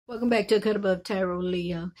Welcome back to Cut Above Tarot,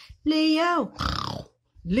 Leo. Leo,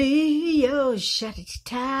 Leo, shut it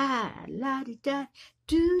tight, la di da,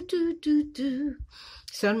 do.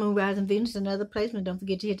 Sun, Moon, Rising, Venus, and other placements. Don't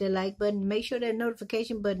forget to hit that like button. Make sure that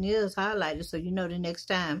notification button is highlighted so you know the next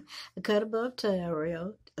time a Cut Above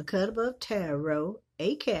Tarot,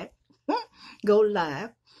 a cat, go live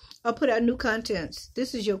or put out new contents.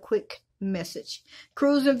 This is your quick message.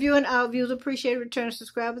 Cruise and viewing our views appreciate return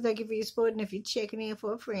subscribers. Thank you for your support. And if you're checking in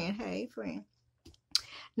for a friend, hey friend.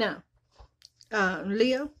 Now,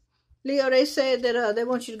 Leo, they said that they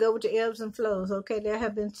want you to go with the ebbs and flows. Okay, there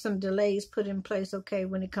have been some delays put in place. Okay,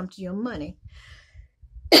 when it comes to your money.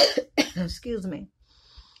 Excuse me.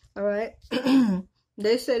 All right.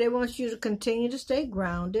 They say they want you to continue to stay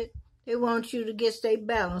grounded. They want you to stay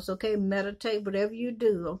balanced, okay? Meditate, whatever you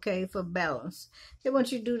do, okay, for balance. They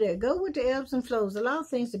want you to do that. Go with the ebbs and flows. Allow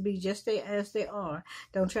things to be just as they are.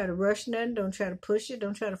 Don't try to rush nothing. Don't try to push it.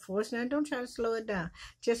 Don't try to force nothing. Don't try to slow it down.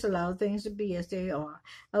 Just allow things to be as they are,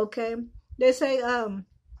 okay? They say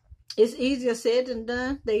it's easier said than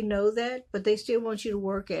done. They know that, but they still want you to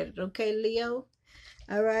work at it, okay, Leo?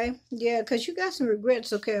 All right. Yeah, because you got some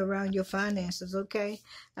regrets, okay, around your finances, okay?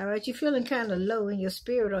 All right. You're feeling kind of low in your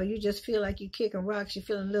spirit, or you just feel like you're kicking rocks. You're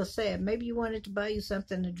feeling a little sad. Maybe you wanted to buy you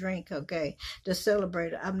something to drink, okay, to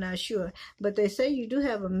celebrate. I'm not sure. But they say you do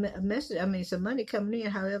have a message. I mean, some money coming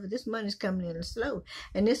in. However, this money's coming in slow.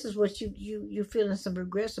 And this is what you're feeling some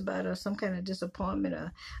regrets about, or some kind of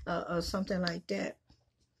disappointment, or something like that.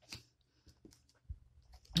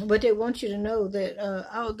 But they want you to know that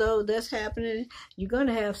although that's happening, you're going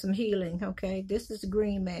to have some healing, okay? This is the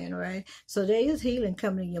green man, right? So there is healing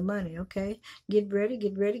coming in your money, okay? Get ready,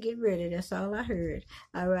 get ready, get ready. That's all I heard,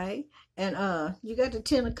 all right? And you got the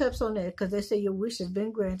 10 of Cups on there because they say your wish has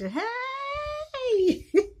been granted. Hey!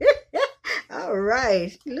 All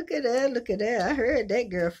right. Look at that. Look at that. I heard that,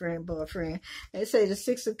 girlfriend, boyfriend. They say the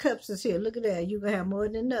 6 of Cups is here. Look at that. You're going to have more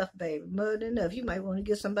than enough, baby. More than enough. You might want to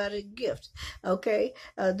give somebody a gift. Okay?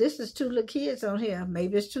 This is 2 little kids on here.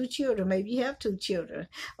 Maybe it's 2 children. Maybe you have 2 children.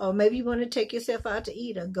 Or maybe you want to take yourself out to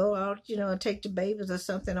eat or go out, and take the babies or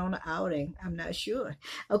something on an outing. I'm not sure.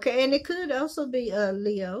 Okay? And it could also be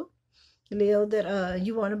Leo, that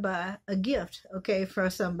you want to buy a gift, okay, for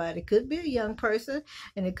somebody. It could be a young person,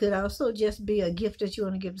 and it could also just be a gift that you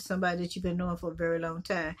want to give to somebody that you've been knowing for a very long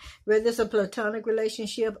time. Whether it's a platonic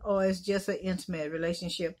relationship or it's just an intimate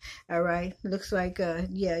relationship, all right? Looks like,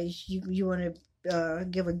 yeah, you want to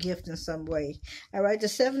give a gift in some way. All right, the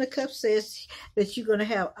 7 of Cups says that you're going to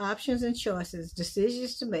have options and choices,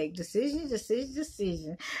 decisions to make,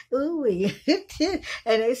 decision. Ooh, and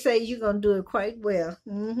they say you're going to do it quite well.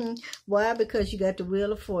 Why? Because you got the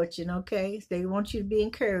Wheel of Fortune, okay? They want you to be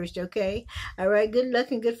encouraged, okay? All right, good luck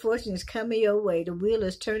and good fortune is coming your way. The wheel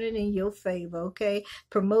is turning in your favor, okay?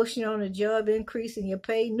 Promotion on the job, increase in your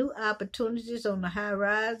pay, new opportunities on the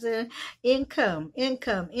horizon, income,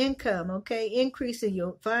 okay? Increase in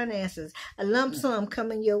your finances, a lump sum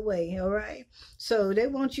coming your way, all right? So they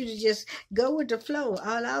want you to just go with the flow,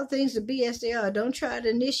 allow things to be as they are. Don't try to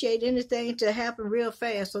initiate anything to happen real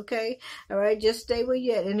fast, okay? All right, just stay where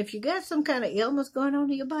you're at. And if you got some kind of ailments going on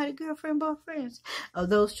in your body, girlfriend, boyfriends,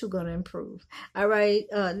 those two going to improve. All right,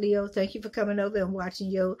 Leo, thank you for coming over and watching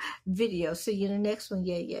your video. See you in the next one.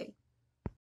 Yay.